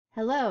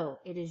Hello,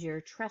 it is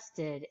your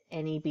trusted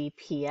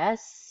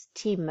NEBPS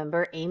team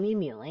member, Amy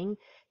Muelling,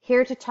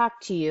 here to talk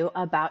to you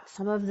about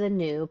some of the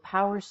new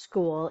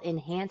PowerSchool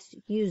Enhanced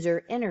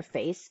User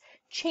Interface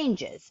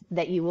changes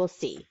that you will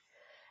see.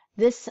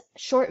 This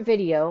short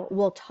video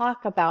will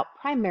talk about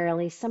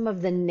primarily some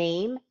of the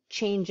name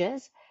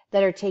changes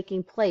that are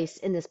taking place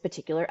in this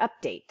particular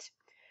update.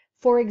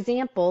 For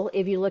example,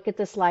 if you look at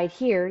the slide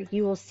here,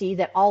 you will see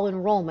that all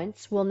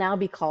enrollments will now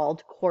be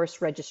called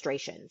course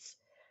registrations.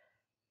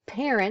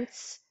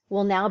 Parents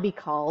will now be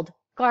called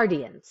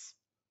guardians.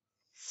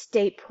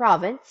 State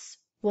province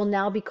will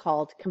now be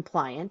called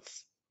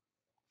compliance.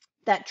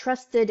 That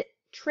trusted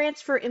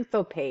transfer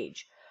info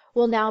page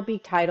will now be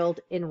titled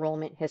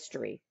enrollment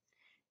history.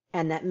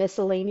 And that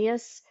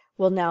miscellaneous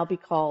will now be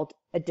called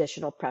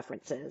additional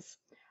preferences.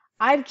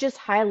 I've just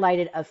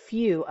highlighted a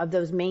few of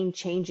those main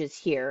changes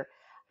here,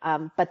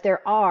 but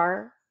there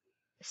are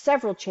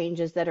several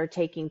changes that are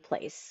taking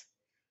place.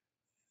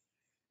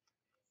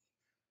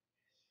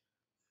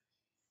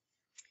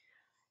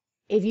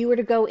 If you were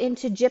to go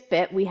into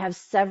JIPIT, we have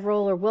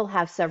several, or will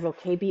have several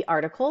KB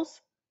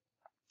articles.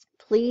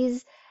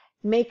 Please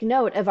make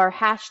note of our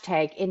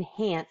hashtag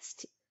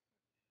enhanced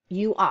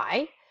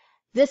UI.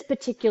 This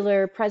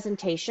particular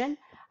presentation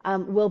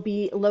will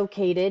be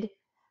located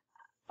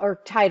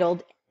or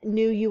titled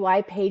New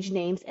UI Page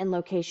Names and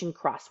Location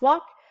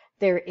Crosswalk.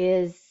 There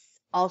is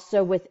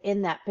also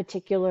within that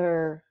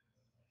particular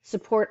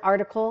support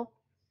article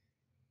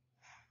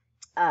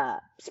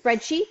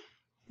spreadsheet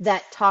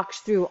that talks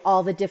through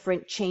all the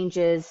different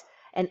changes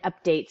and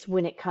updates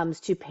when it comes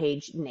to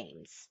page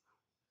names.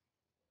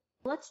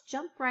 Let's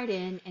jump right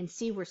in and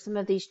see where some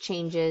of these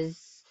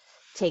changes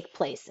take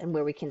place and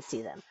where we can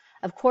see them.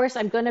 Of course,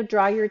 I'm going to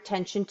draw your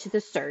attention to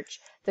the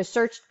search. The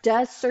search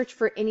does search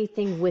for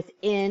anything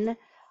within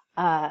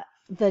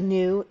the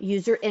new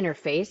user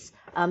interface.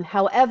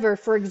 However,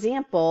 for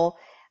example,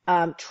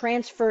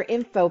 transfer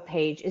info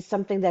page is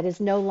something that is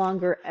no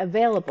longer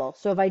available.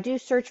 So if I do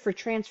search for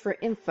transfer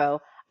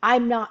info,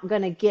 I'm not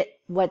going to get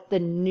what the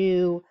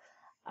new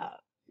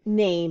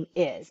name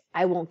is.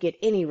 I won't get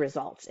any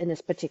results in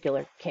this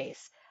particular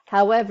case.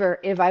 However,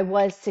 if I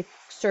was to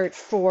search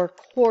for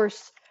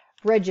course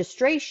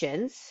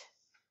registrations,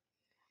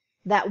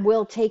 that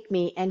will take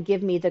me and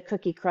give me the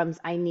cookie crumbs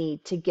I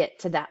need to get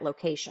to that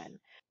location.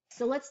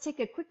 So let's take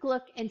a quick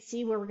look and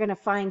see where we're going to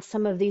find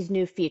some of these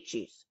new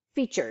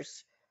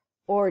features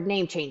or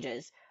name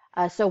changes.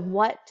 So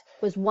what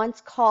was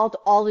once called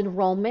all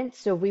enrollment,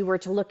 so if we were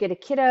to look at a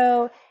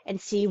kiddo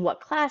and see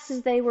what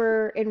classes they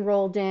were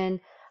enrolled in,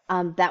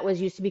 that was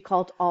used to be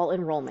called all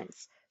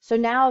enrollments. So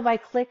now if I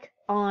click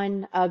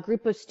on a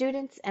group of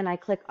students and I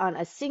click on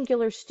a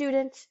singular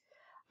student,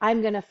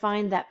 I'm going to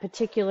find that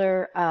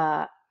particular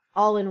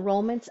all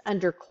enrollments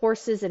under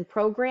courses and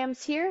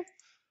programs here.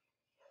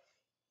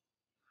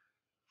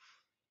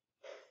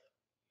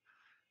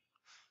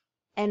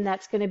 And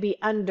that's going to be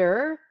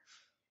under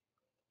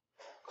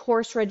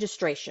course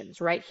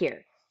registrations right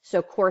here.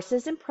 So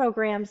courses and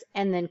programs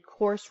and then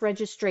course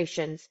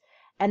registrations,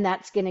 and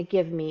that's going to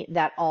give me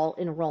that all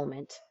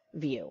enrollment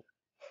view.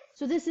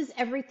 So this is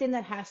everything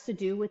that has to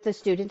do with the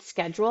student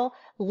schedule.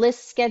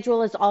 List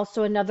schedule is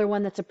also another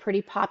one that's a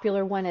pretty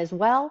popular one as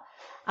well.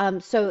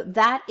 So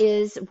that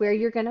is where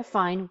you're going to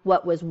find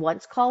what was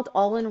once called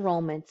all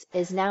enrollments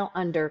is now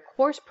under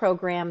course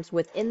programs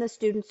within the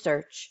student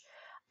search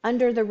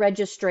under the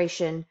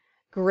registration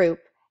group,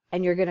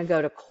 and you're going to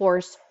go to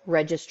course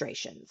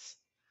registrations.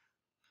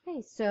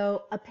 Okay,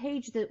 so a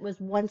page that was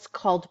once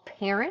called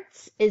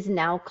parents is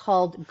now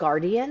called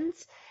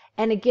guardians.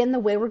 And again, the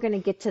way we're going to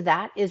get to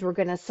that is we're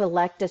going to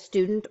select a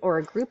student or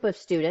a group of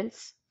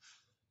students.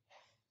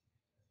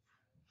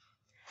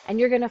 And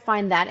you're going to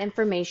find that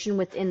information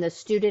within the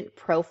student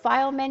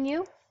profile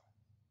menu.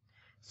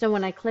 So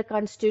when I click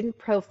on student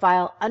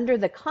profile under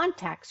the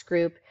contacts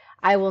group,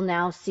 I will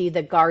now see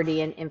the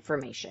guardian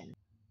information.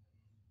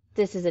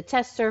 This is a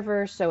test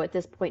server, so at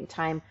this point in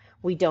time,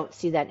 we don't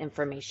see that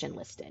information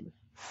listed.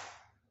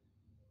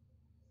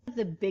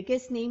 The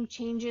biggest name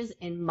changes,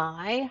 in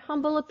my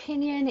humble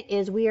opinion,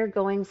 is we are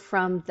going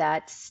from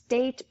that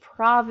state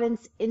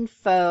province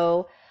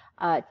info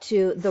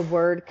to the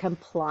word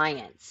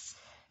compliance.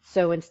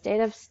 So instead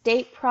of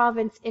state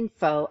province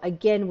info,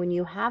 again, when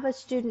you have a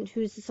student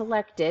who's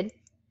selected,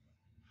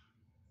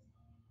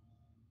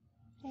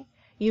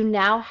 you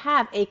now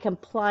have a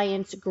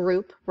compliance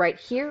group right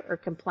here, or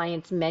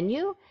compliance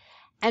menu.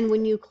 And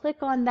when you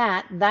click on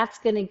that, that's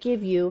going to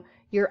give you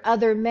your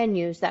other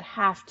menus that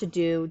have to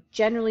do,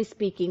 generally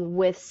speaking,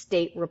 with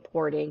state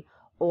reporting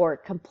or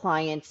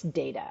compliance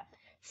data,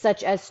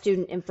 such as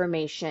student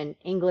information,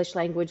 English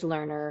language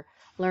learner,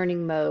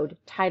 learning mode,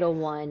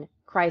 Title I,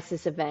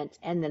 crisis event,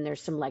 and then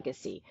there's some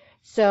legacy.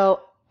 So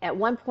at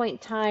one point in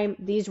time,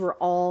 these were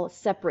all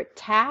separate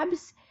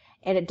tabs.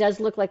 And it does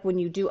look like when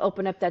you do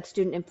open up that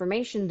student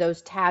information,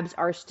 those tabs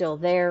are still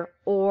there.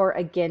 Or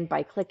again,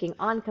 by clicking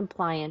on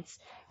compliance,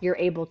 you're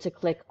able to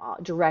click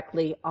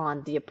directly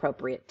on the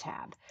appropriate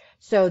tab.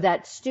 So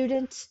that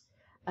student,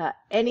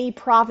 any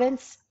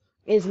province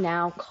is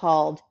now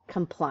called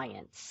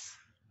compliance.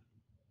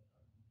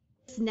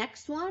 This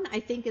next one I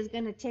think is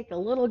going to take a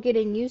little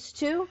getting used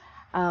to.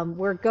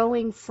 We're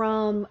going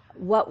from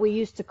what we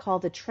used to call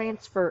the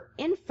transfer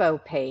info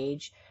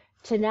page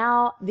to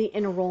now the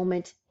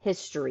enrollment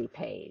history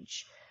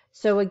page.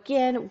 So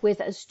again,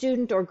 with a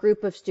student or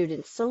group of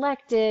students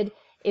selected,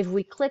 if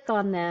we click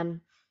on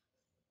them,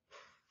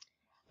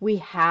 we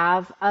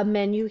have a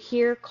menu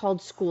here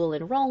called School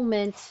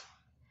Enrollment,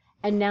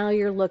 and now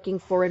you're looking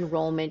for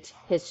enrollment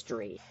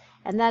history.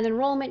 And that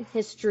enrollment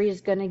history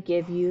is going to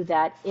give you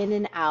that in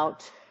and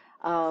out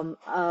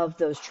of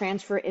those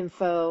transfer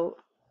info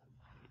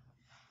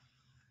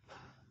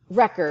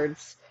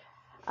records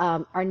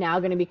are now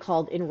going to be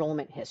called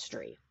enrollment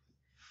history.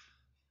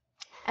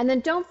 And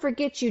then don't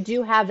forget you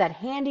do have that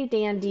handy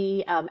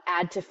dandy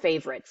add to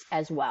favorites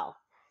as well.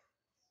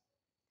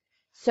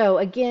 So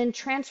again,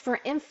 transfer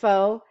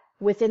info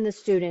within the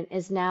student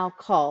is now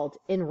called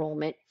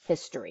enrollment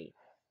history.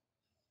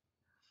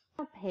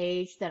 The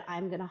page that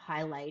I'm going to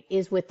highlight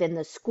is within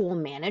the school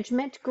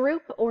management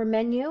group or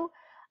menu.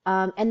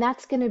 And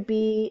that's going to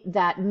be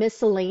that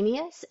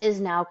miscellaneous is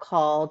now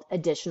called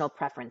additional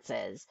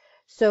preferences.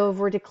 So if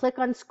we're to click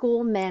on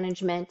school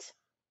management,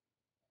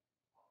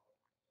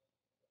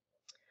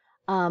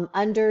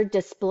 under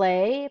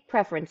display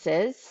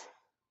preferences,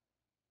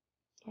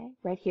 okay,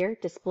 right here,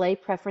 display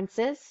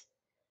preferences,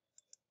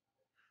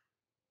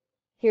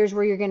 here's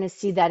where you're going to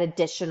see that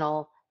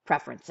additional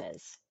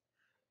preferences.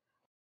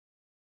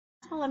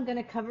 That's all I'm going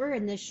to cover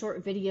in this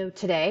short video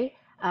today.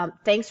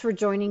 Thanks for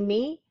joining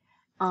me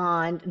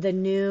on the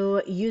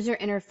new user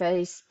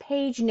interface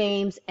page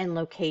names and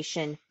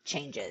location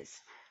changes.